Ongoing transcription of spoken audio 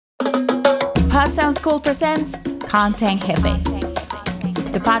Pod Sound School presents Content Jefe,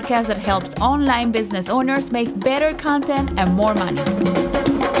 the podcast that helps online business owners make better content and more money.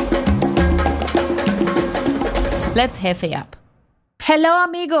 Let's Jefe up. Hello,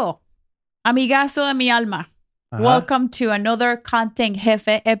 amigo. Amigazo de mi alma. Welcome to another Content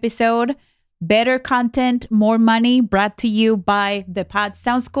Jefe episode. Better content, more money, brought to you by the Pod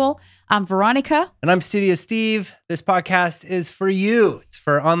Sound School. I'm Veronica. And I'm Studio Steve. This podcast is for you. It's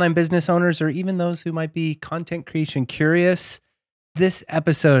for online business owners or even those who might be content creation curious. This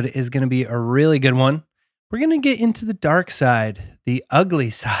episode is going to be a really good one. We're going to get into the dark side, the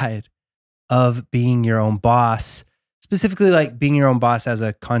ugly side of being your own boss. Specifically like being your own boss as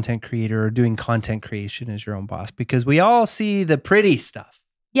a content creator or doing content creation as your own boss. Because we all see the pretty stuff.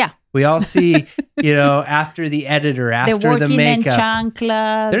 Yeah. We all see, after the editor, after the makeup.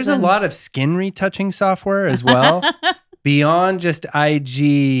 There's a lot of skin retouching software as well. Beyond just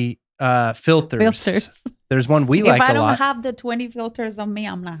IG filters. There's one we like a lot. If I don't have the 20 filters on me,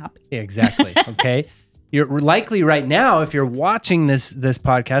 I'm not happy. Yeah, exactly. Okay. You're likely right now, if you're watching this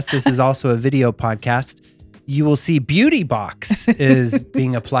podcast, this is also a video podcast, you will see Beauty Box is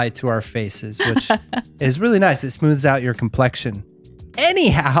being applied to our faces, which is really nice. It smooths out your complexion.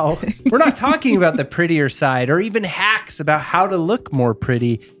 Anyhow, we're not talking about the prettier side or even hacks about how to look more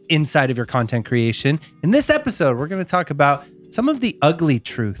pretty inside of your content creation. In this episode, we're going to talk about some of the ugly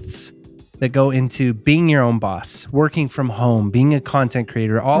truths that go into being your own boss, working from home, being a content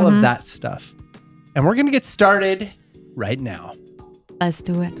creator, all of that stuff. And we're going to get started right now. Let's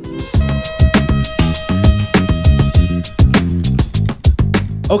do it.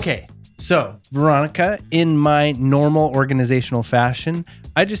 Okay. So, Veronica, in my normal organizational fashion,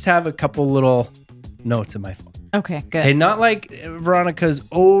 I just have a couple little notes in my phone. Okay, good. Hey, not like Veronica's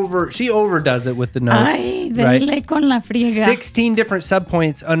she overdoes it with the notes. Ay, right? Con la friega. 16 different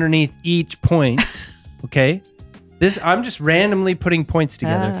subpoints underneath each point. Okay. I'm just randomly putting points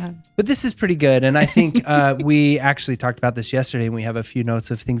together. But this is pretty good. And I think we actually talked about this yesterday, and we have a few notes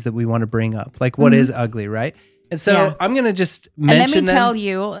of things that we want to bring up. Like what is ugly, right? And so I'm going to just mention and let me tell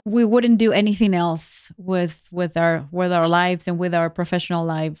you, we wouldn't do anything else with our lives and with our professional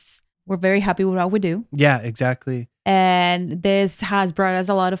lives. We're very happy with what we do. Yeah, exactly. And this has brought us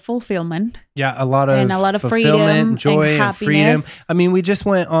a lot of fulfillment. Yeah, a lot of freedom, joy, and freedom. I mean, we just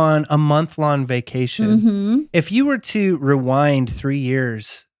went on a month-long vacation. If you were to rewind 4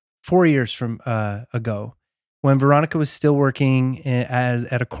 years from ago, when Veronica was still working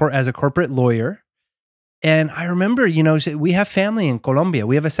as a corporate lawyer. And I remember, we have family in Colombia.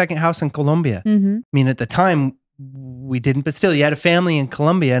 We have a second house in Colombia. I mean, at the time we didn't, but still, you had a family in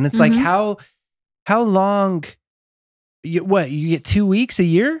Colombia. And it's like, how long, you get 2 weeks a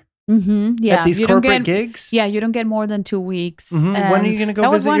year? Yeah. At these corporate gigs? Yeah, you don't get more than 2 weeks. When are you going to go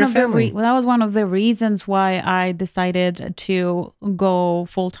visit your family? That was one of the reasons why I decided to go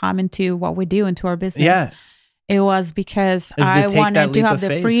full-time into what we do, into our business. Yeah. It was because I wanted to have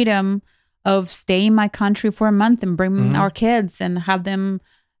the freedom of stay in my country for a month and bring our kids and have them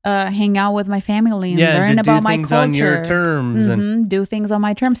hang out with my family and learn about my culture. On your terms and do things on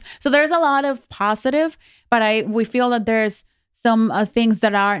my terms. So there's a lot of positive, but we feel that there's some things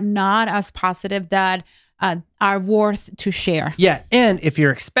that are not as positive that are worth to share. Yeah, and if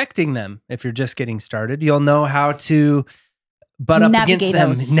you're expecting them, if you're just getting started, you'll know how to butt up against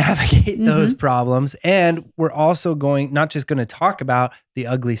them, navigate those problems. And we're also not just going to talk about the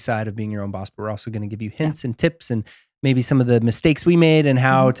ugly side of being your own boss, but we're also going to give you hints and tips and maybe some of the mistakes we made and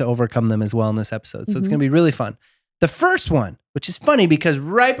how to overcome them as well in this episode. So it's going to be really fun. The first one, which is funny because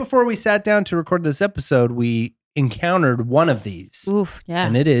right before we sat down to record this episode, we encountered one of these. Oof, yeah.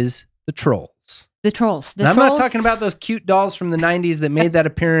 And it is the trolls. The trolls. I'm not talking about those cute dolls from the 90s that made that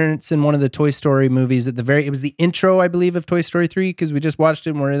appearance in one of the Toy Story movies it was the intro, I believe, of Toy Story 3, because we just watched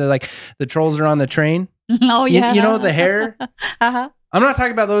it where they're like, the trolls are on the train. Oh, yeah. You know, the hair? I'm not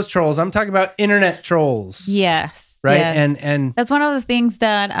talking about those trolls. I'm talking about internet trolls. Yes. Right? Yes. And that's one of the things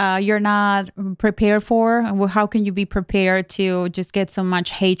that you're not prepared for. How can you be prepared to just get so much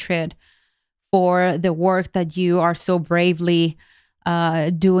hatred for the work that you are so bravely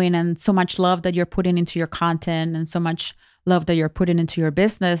doing, and so much love that you're putting into your content, and so much love that you're putting into your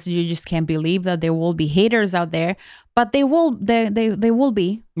business? You just can't believe that there will be haters out there, but they will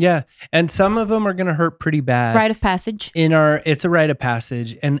be. Yeah. And some of them are going to hurt pretty bad. Rite of passage. It's a rite of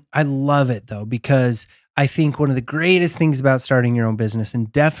passage. And I love it though, because I think one of the greatest things about starting your own business,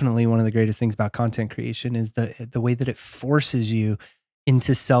 and definitely one of the greatest things about content creation, is the way that it forces you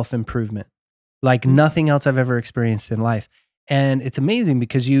into self-improvement like nothing else I've ever experienced in life. And it's amazing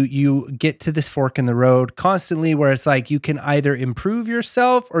because you get to this fork in the road constantly where it's like you can either improve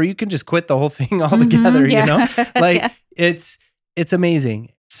yourself or you can just quit the whole thing altogether, you know? Like it's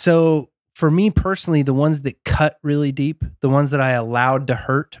amazing. So for me personally, the ones that cut really deep, the ones that I allowed to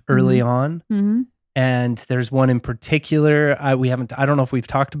hurt early on, and there's one in particular, I don't know if we've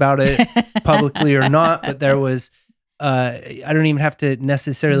talked about it publicly or not, but there was, I don't even have to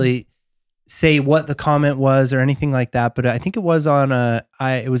necessarily say what the comment was or anything like that, but I think it was on our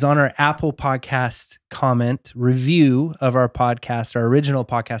Apple Podcast comment review of our podcast, our original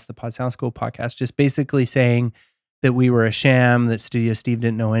podcast, the Pod Sound School podcast, just basically saying that we were a sham, that Studio Steve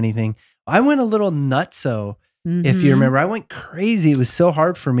didn't know anything. I went a little nutso, if you remember. I went crazy. It was so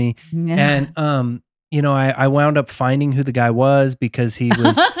hard for me. And I wound up finding who the guy was because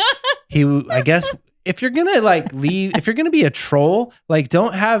I guess if you're gonna if you're gonna be a troll, like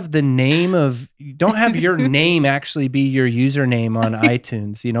don't have your name actually be your username on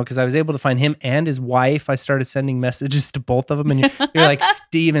iTunes, because I was able to find him and his wife. I started sending messages to both of them, and you're like,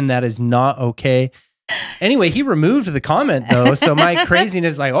 Steven, that is not okay. Anyway, he removed the comment though, so my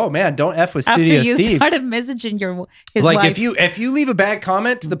craziness, like, oh man, don't F with Studio Steve. After you started messaging his wife. Like if you leave a bad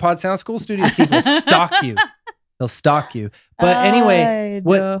comment to the Pod Sound School, Studio Steve will stalk you. He'll stalk you. But anyway,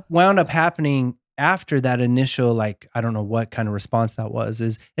 what wound up happening after that initial, I don't know what kind of response that was,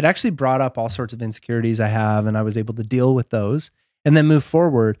 is it actually brought up all sorts of insecurities I have, and I was able to deal with those and then move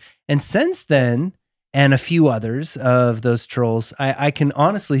forward. And since then, and a few others of those trolls, I can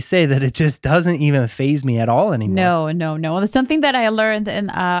honestly say that it just doesn't even faze me at all anymore. No. It's something that I learned in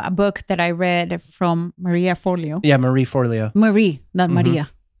a book that I read from Maria Forleo. Yeah, Marie Forleo. Marie, not Maria.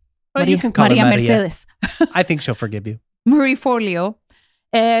 Well, you can call her Maria. Mercedes. I think she'll forgive you. Marie Forleo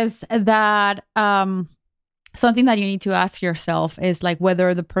is that something that you need to ask yourself is like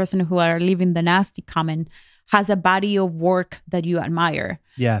whether the person who are leaving the nasty comment has a body of work that you admire.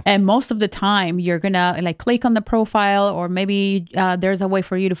 Yeah. And most of the time you're gonna click on the profile, or maybe there's a way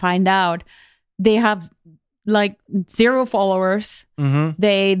for you to find out. They have 0 followers.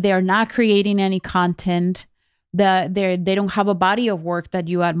 They're not creating any content. They don't have a body of work that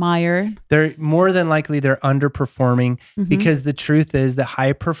you admire. They're more than likely they're underperforming, because the truth is that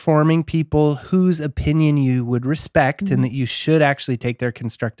high performing people whose opinion you would respect and that you should actually take their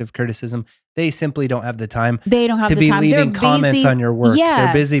constructive criticism, they simply don't have the time. They don't have to the be time. leaving comments on your work. Yes.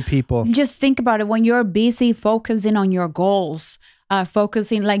 They're busy people. Just think about it. When you're busy focusing on your goals,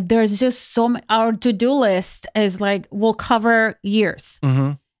 focusing, there's just so much. Our to-do list is will cover years.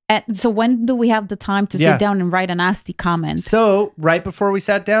 And so when do we have the time to sit down and write a nasty comment? So right before we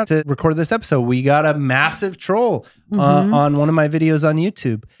sat down to record this episode, we got a massive troll on one of my videos on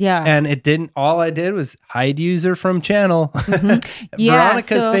YouTube. Yeah. And all I did was hide user from channel.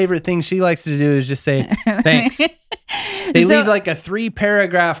 Veronica's favorite thing she likes to do is just say, thanks. They leave a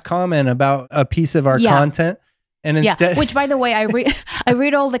 3-paragraph comment about a piece of our content. And instead, which by the way, I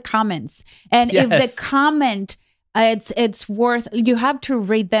read all the comments. And if the comment, it's worth, you have to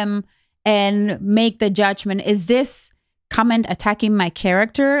read them and make the judgment. Is this comment attacking my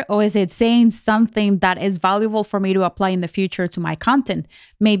character, or is it saying something that is valuable for me to apply in the future to my content?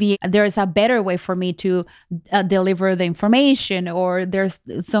 Maybe there's a better way for me to deliver the information, or there's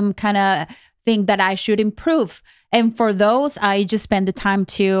some kind of thing that I should improve. And for those, I just spend the time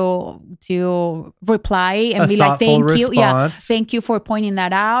to reply and be like, thank you. Yeah, thank you for pointing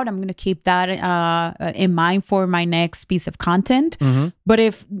that out. I'm going to keep that in mind for my next piece of content. But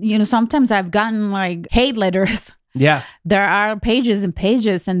if, sometimes I've gotten hate letters. Yeah. There are pages and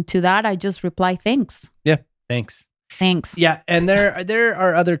pages. And to that, I just reply, thanks. Yeah. Thanks. Yeah. And there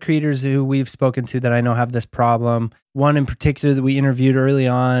are other creators who we've spoken to that I know have this problem. One in particular that we interviewed early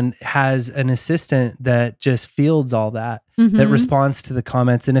on has an assistant that just fields all that, that responds to the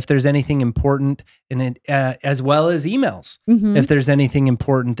comments. And if there's anything important in it, as well as emails, if there's anything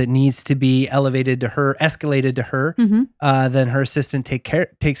important that needs to be escalated to her, then her assistant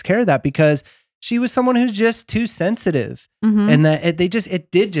takes care of that, because she was someone who's just too sensitive, and that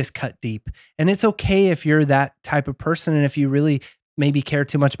it did just cut deep. And it's okay if you're that type of person, and if you really maybe care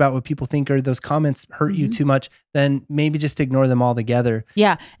too much about what people think, or those comments hurt you too much, then maybe just ignore them altogether.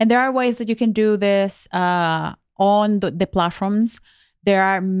 Yeah, and there are ways that you can do this on the platforms. There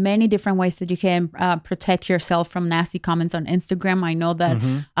are many different ways that you can protect yourself from nasty comments on Instagram. I know that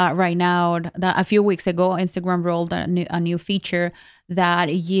right now, a few weeks ago, Instagram rolled a new feature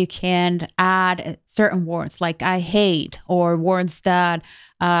that you can add certain words like I hate, or words that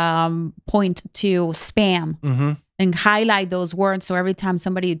point to spam, and highlight those words. So every time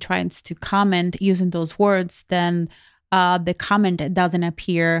somebody tries to comment using those words, then the comment doesn't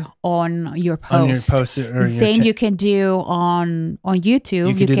appear on your post. On your post or Same you can do on YouTube.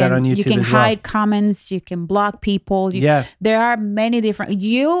 You can do that on YouTube You can as well. hide comments. You can block people. There are many different.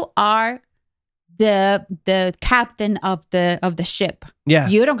 You are the captain of the ship. Yeah.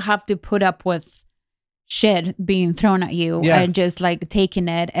 You don't have to put up with shit being thrown at you and just like taking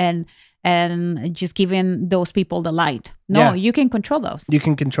it and just giving those people the light. No, you can control those. You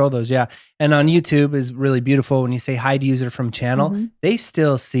can control those, yeah. And on YouTube is really beautiful. When you say hide user from channel, they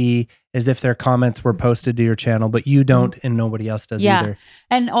still see as if their comments were posted to your channel, but you don't and nobody else does either.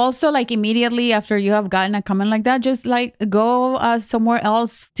 And also like immediately after you have gotten a comment like that, just like go somewhere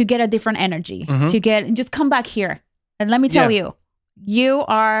else to get a different energy, just come back here. And let me tell you, you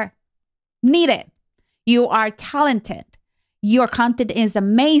are needed. You are talented. Your content is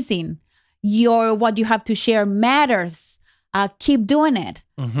amazing. What you have to share matters. Keep doing it.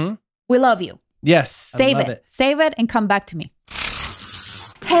 We love you. Yes. Save it. Save it and come back to me.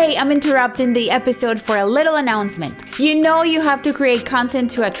 Hey, I'm interrupting the episode for a little announcement. You know you have to create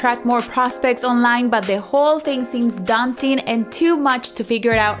content to attract more prospects online, but the whole thing seems daunting and too much to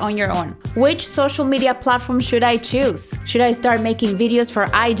figure it out on your own. Which social media platform should I choose? Should I start making videos for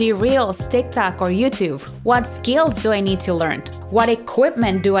IG Reels, TikTok, or YouTube? What skills do I need to learn? What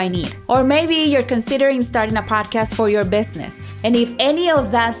equipment do I need? Or maybe you're considering starting a podcast for your business. And if any of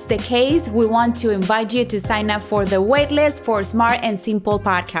that's the case, we want to invite you to sign up for the waitlist for Smart and Simple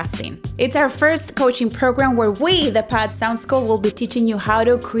Podcasting. It's our first coaching program where we, the Pod Sound School, will be teaching you how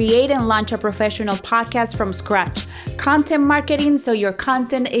to create and launch a professional podcast from scratch. Content marketing, so your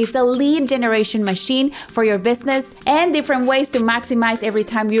content is a lead generation machine for your business, and different ways to maximize every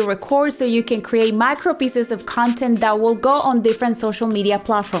time you record so you can create micro pieces of content that will go on different social media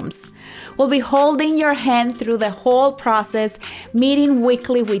platforms. We'll be holding your hand through the whole process, meeting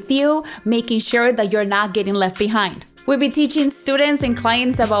weekly with you, making sure that you're not getting left behind. We'll be teaching students and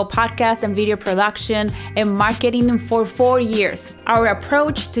clients about podcast and video production and marketing for 4 years. Our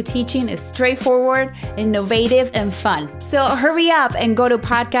approach to teaching is straightforward, innovative, and fun. So hurry up and go to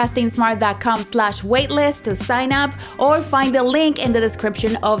podcastingsmart.com/waitlist to sign up or find the link in the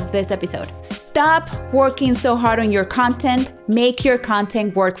description of this episode. Stop working so hard on your content. Make your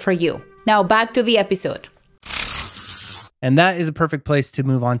content work for you. Now back to the episode. And that is a perfect place to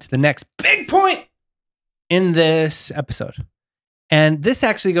move on to the next big point in this episode. And this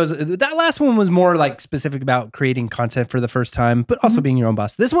actually goes, that last one was more like specific about creating content for the first time, but also being your own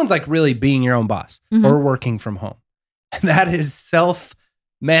boss. This one's like really being your own boss or working from home. And that is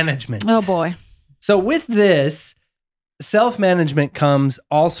self-management. Oh boy. So with this, self-management comes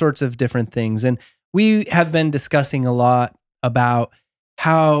all sorts of different things. And we have been discussing a lot about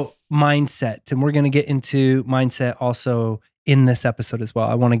how mindset, and we're going to get into mindset also in this episode as well.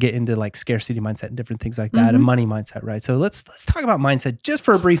 I want to get into like scarcity mindset and different things like that and money mindset, right? So let's talk about mindset just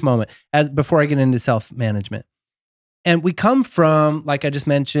for a brief moment before I get into self-management. And we come from, like I just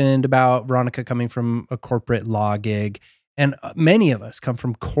mentioned about Veronica coming from a corporate law gig, and many of us come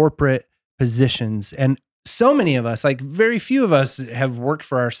from corporate positions, and so many of us, like very few of us have worked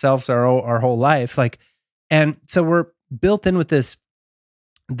for ourselves our whole life. And so we're built in with these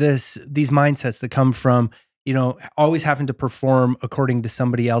mindsets that come from, always having to perform according to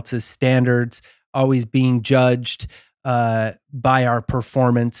somebody else's standards, always being judged by our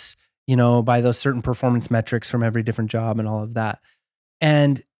performance, by those certain performance metrics from every different job and all of that.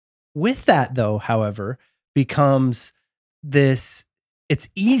 And with that, though, however, becomes this, it's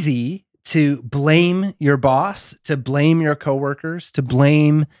easy to blame your boss, to blame your coworkers, to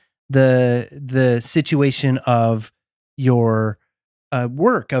blame the situation of your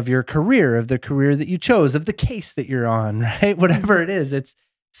work, of your career, of the career that you chose, of the case that you're on, right? Whatever it is, it's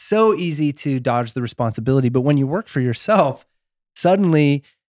so easy to dodge the responsibility. But when you work for yourself, suddenly,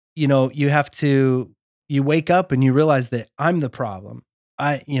 you wake up and you realize that I'm the problem.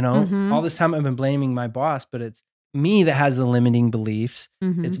 All this time I've been blaming my boss, but it's me that has the limiting beliefs.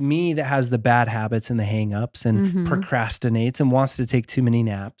 It's me that has the bad habits and the hangups and procrastinates and wants to take too many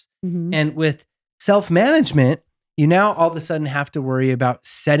naps. And with self-management, you now all of a sudden have to worry about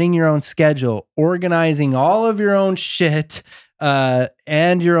setting your own schedule, organizing all of your own shit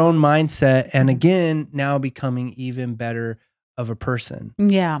and your own mindset. And again, now becoming even better of a person.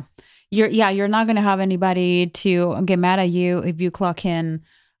 Yeah. You're not going to have anybody to get mad at you if you clock in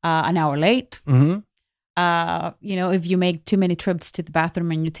an hour late. If you make too many trips to the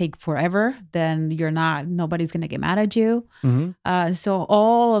bathroom and you take forever, then nobody's going to get mad at you. So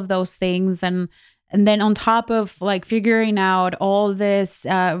all of those things. And then on top of like figuring out all this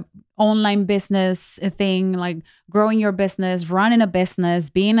online business thing, like growing your business, running a business,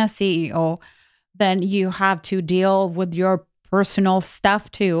 being a CEO, then you have to deal with your personal stuff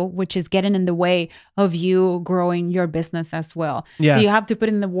too, which is getting in the way of you growing your business as well. Yeah. So you have to put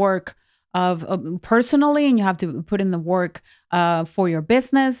in the work of personally, and you have to put in the work for your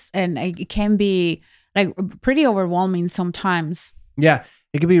business, and it can be like pretty overwhelming sometimes. Yeah,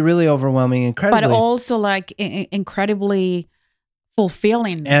 it can be really overwhelming, incredibly, but also like incredibly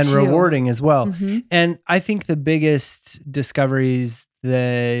fulfilling and too. rewarding as well. Mm-hmm. And I think the biggest discoveries or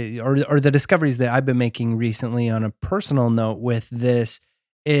the discoveries that I've been making recently on a personal note with this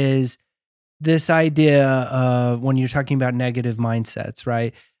is this idea of when you're talking about negative mindsets,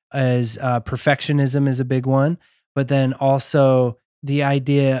 right? As perfectionism is a big one, but then also the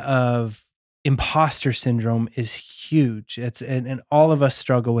idea of imposter syndrome is huge. And all of us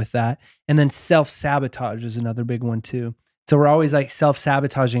struggle with that. And then self-sabotage is another big one too. So we're always like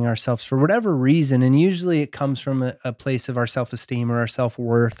self-sabotaging ourselves for whatever reason. And usually it comes from a place of our self-esteem or our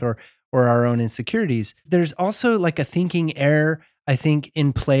self-worth or our own insecurities. There's also like a thinking error, I think,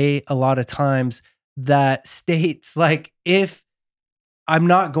 in play a lot of times that states like, if I'm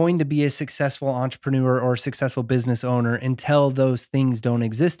not going to be a successful entrepreneur or successful business owner until those things don't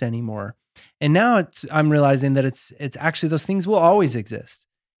exist anymore. And now I'm realizing that it's actually those things will always exist.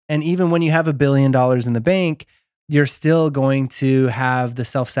 And even when you have $1 billion in the bank, you're still going to have the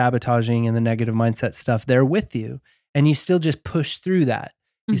self-sabotaging and the negative mindset stuff there with you. And you still just push through that.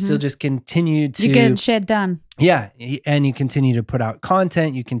 You still just continue to... You get shit done. Yeah. And you continue to put out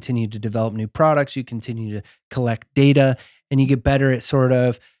content. You continue to develop new products. You continue to collect data. And you get better at sort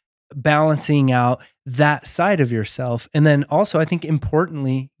of balancing out that side of yourself. And then also, I think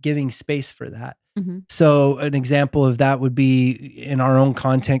importantly, giving space for that. Mm-hmm. So an example of that would be in our own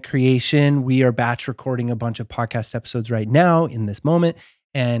content creation. We are batch recording a bunch of podcast episodes right now in this moment.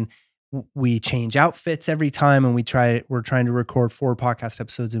 And we change outfits every time, and we're trying to record 4 podcast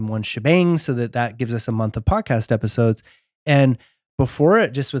episodes in one shebang so that gives us a month of podcast episodes. And before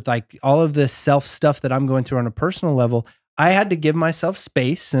it, just with like all of this self stuff that I'm going through on a personal level, I had to give myself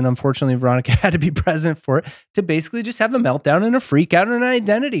space, and unfortunately Veronica had to be present for it, to basically just have a meltdown and a freak out and an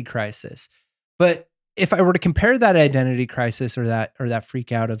identity crisis. But if I were to compare that identity crisis or that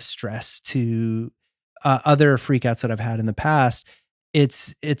freak out of stress to other freakouts that I've had in the past,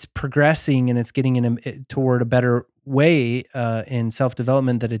 it's progressing and it's getting toward a better way in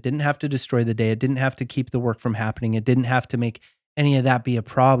self-development, that it didn't have to destroy the day. It didn't have to keep the work from happening. It didn't have to make any of that be a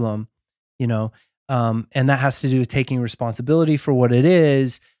problem, you know? And that has to do with taking responsibility for what it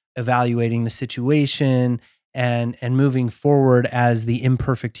is, evaluating the situation, and moving forward as the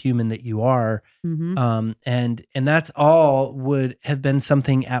imperfect human that you are. Mm-hmm. And that's all would have been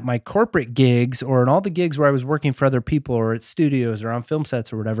something at my corporate gigs or in all the gigs where I was working for other people or at studios or on film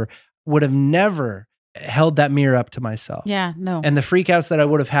sets or whatever, would have never held that mirror up to myself. Yeah, no. And the freakouts that I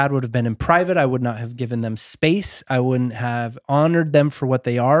would have had would have been in private. I would not have given them space. I wouldn't have honored them for what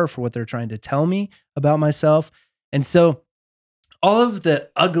they are, for what they're trying to tell me about myself. And so all of the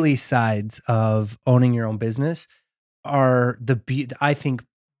ugly sides of owning your own business are I think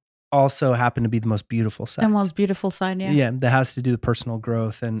also happen to be the most beautiful side. The most beautiful side, yeah. Yeah, that has to do with personal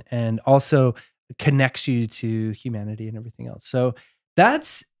growth and also connects you to humanity and everything else. So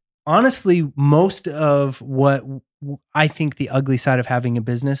that's honestly most of what I think the ugly side of having a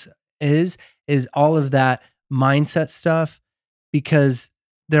business is all of that mindset stuff, because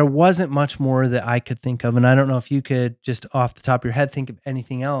there wasn't much more that I could think of. And I don't know if you could just off the top of your head think of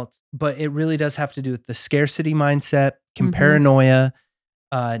anything else, but it really does have to do with the scarcity mindset, comparonia,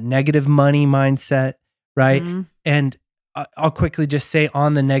 negative money mindset, right? Mm-hmm. And I'll quickly just say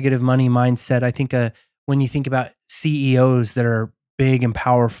on the negative money mindset, I think when you think about CEOs that are big and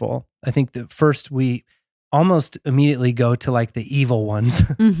powerful, I think that first we almost immediately go to like the evil ones,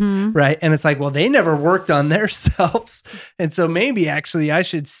 right? And it's like, well, they never worked on their selves. And so maybe actually I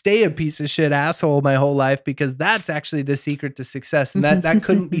should stay a piece of shit asshole my whole life, because that's actually the secret to success. And that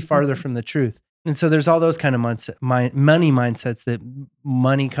couldn't be farther from the truth. And so there's all those kind of money mindsets that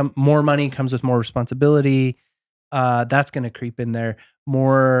more money comes with more responsibility. That's going to creep in there.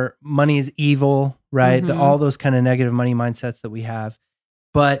 More money is evil, right? All those kind of negative money mindsets that we have.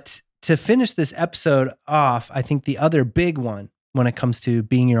 But to finish this episode off, I think the other big one when it comes to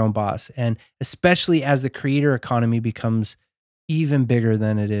being your own boss, and especially as the creator economy becomes even bigger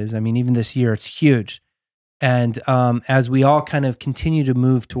than it is. I mean, even this year, it's huge. And as we all kind of continue to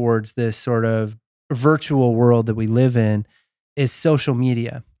move towards this sort of virtual world that we live in, is social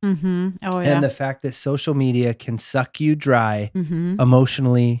media. Oh, yeah. And the fact that social media can suck you dry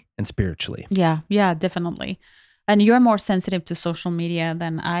emotionally and spiritually. Yeah, definitely. And you're more sensitive to social media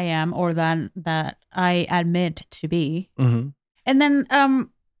than I am, or than that I admit to be. And then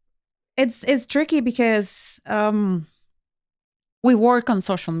it's tricky because we work on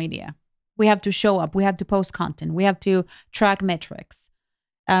social media. We have to show up. We have to post content. We have to track metrics.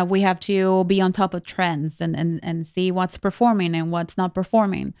 We have to be on top of trends and see what's performing and what's not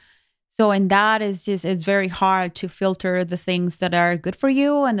performing. So, and that is just, it's very hard to filter the things that are good for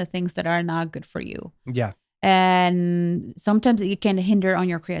you and the things that are not good for you. Yeah. And sometimes it can hinder on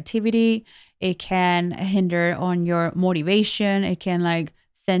your creativity. It can hinder on your motivation. It can like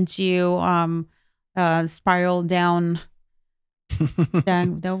send you spiral down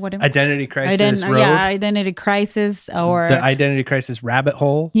whatever. Identity crisis road. Yeah, identity crisis, or the identity crisis rabbit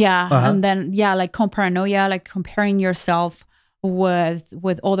hole. Yeah. And then like comparonia, like comparing yourself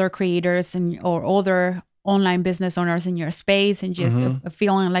with other creators or other online business owners in your space, and just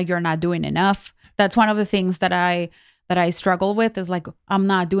feeling like you're not doing enough. That's one of the things that I struggle with, is like, I'm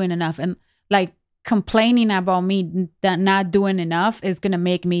not doing enough, and like complaining about me that not doing enough is gonna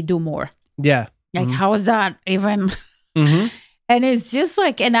make me do more. Yeah. Like, how is that even? And it's just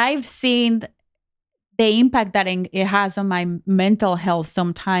like, and I've seen the impact that it has on my mental health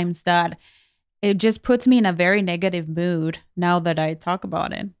sometimes, that it just puts me in a very negative mood now that I talk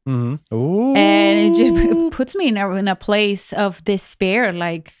about it. Ooh. And it just puts me in a place of despair.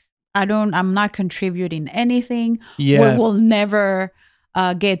 Like, I'm not contributing anything. Yeah. We will never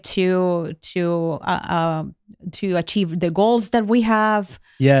get to achieve the goals that we have.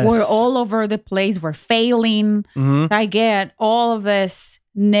 Yes. We're all over the place. We're failing. I get all of this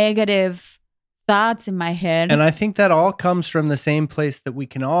negative thoughts in my head. And I think that all comes from the same place that we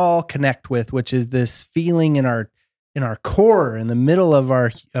can all connect with, which is this feeling in our core, in the middle of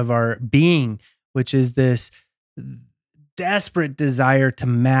our being, which is this desperate desire to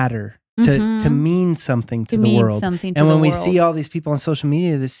matter, to mean something to the world. And when we see all these people on social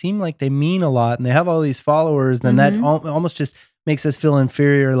media that seem like they mean a lot and they have all these followers, then that almost just makes us feel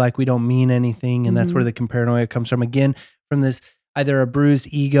inferior, like we don't mean anything. And that's where the comparonia comes from. Again, from this either a bruised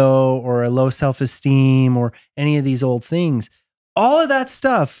ego or a low self-esteem or any of these old things. All of that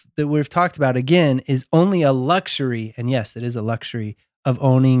stuff that we've talked about, again, is only a luxury. And yes, it is a luxury of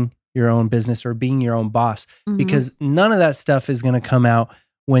owning your own business or being your own boss, because none of that stuff is going to come out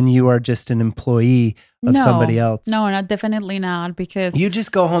when you are just an employee of somebody else. No, definitely not, because you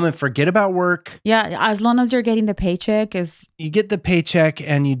just go home and forget about work. Yeah, as long as you're getting the paycheck, you get the paycheck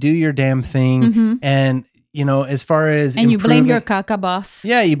and you do your damn thing. And you know, as far as you blame your caca boss.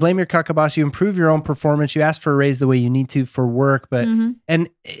 Yeah, you blame your caca boss. You improve your own performance. You ask for a raise the way you need to for work. But and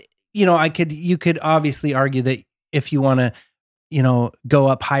you know, you could obviously argue that if you want to, you know, go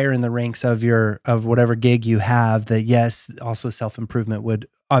up higher in the ranks of whatever gig you have, that yes, also self-improvement would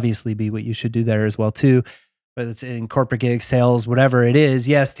obviously be what you should do there as well too. But it's in corporate gigs, sales, whatever it is.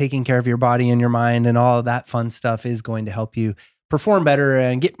 Yes, taking care of your body and your mind and all of that fun stuff is going to help you perform better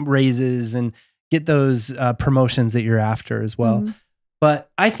and get raises and get those promotions that you're after as well.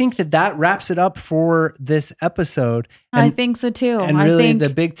 But I think that wraps it up for this episode. And, I think so too. And really the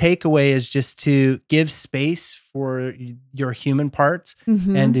big takeaway is just to give space for your human parts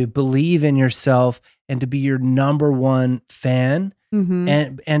and to believe in yourself and to be your number one fan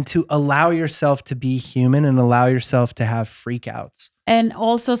and to allow yourself to be human and allow yourself to have freakouts. And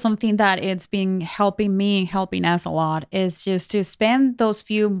also something that it's been helping us a lot is just to spend those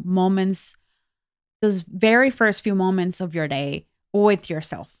very first few moments of your day with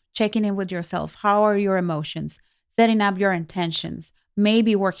yourself, checking in with yourself. How are your emotions? Setting up your intentions,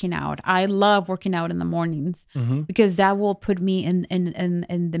 maybe working out. I love working out in the mornings because that will put me in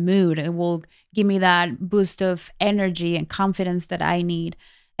the mood. It will give me that boost of energy and confidence that I need.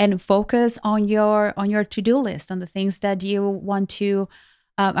 And focus on your to-do list, on the things that you want to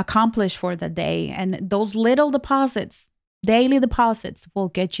accomplish for the day. And those little deposits, daily deposits, will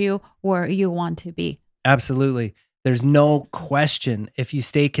get you where you want to be. Absolutely. There's no question. If you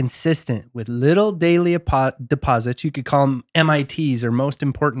stay consistent with little daily deposits, you could call them MITs, or most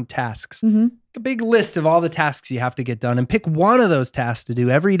important tasks. A big list of all the tasks you have to get done, and pick one of those tasks to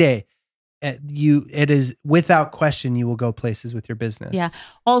do every day. It is without question, you will go places with your business. Yeah.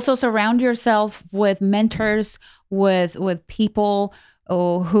 Also surround yourself with mentors, with people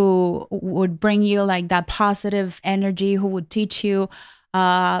who would bring you like that positive energy, who would teach you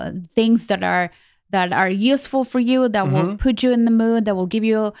things that are useful for you, that will put you in the mood, that will give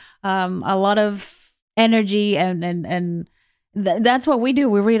you a lot of energy, and that's what we do.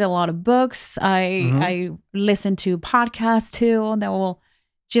 We read a lot of books. I listen to podcasts too, that will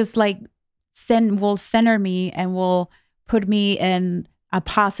just like center me and will put me in a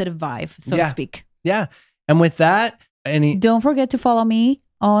positive vibe, so to speak. Yeah. And with that, don't forget to follow me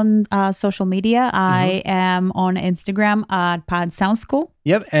on social media. I am on Instagram at Pod Sound School.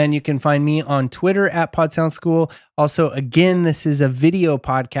 Yep. And you can find me on Twitter at Pod Sound School. Also, again, this is a video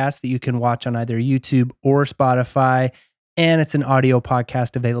podcast that you can watch on either YouTube or Spotify. And it's an audio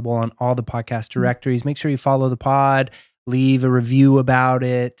podcast available on all the podcast directories. Make sure you follow the pod, leave a review about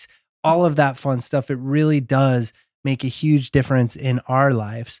it, all of that fun stuff. It really does make a huge difference in our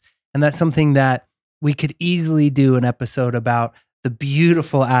lives. And that's something that we could easily do an episode about the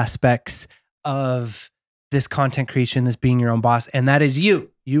beautiful aspects of this content creation, this being your own boss. And that is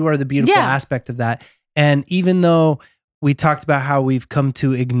you. You are the beautiful aspect of that. And even though we talked about how we've come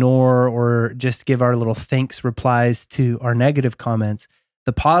to ignore or just give our little thanks replies to our negative comments,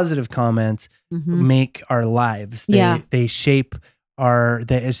 the positive comments make our lives. They shape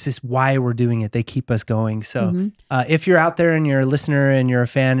it's just why we're doing it. They keep us going. So if you're out there and you're a listener and you're a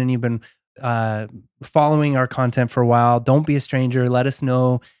fan and you've been following our content for a while, don't be a stranger. Let us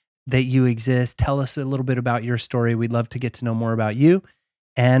know that you exist. Tell us a little bit about your story. We'd love to get to know more about you.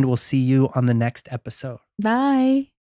 And we'll see you on the next episode. Bye.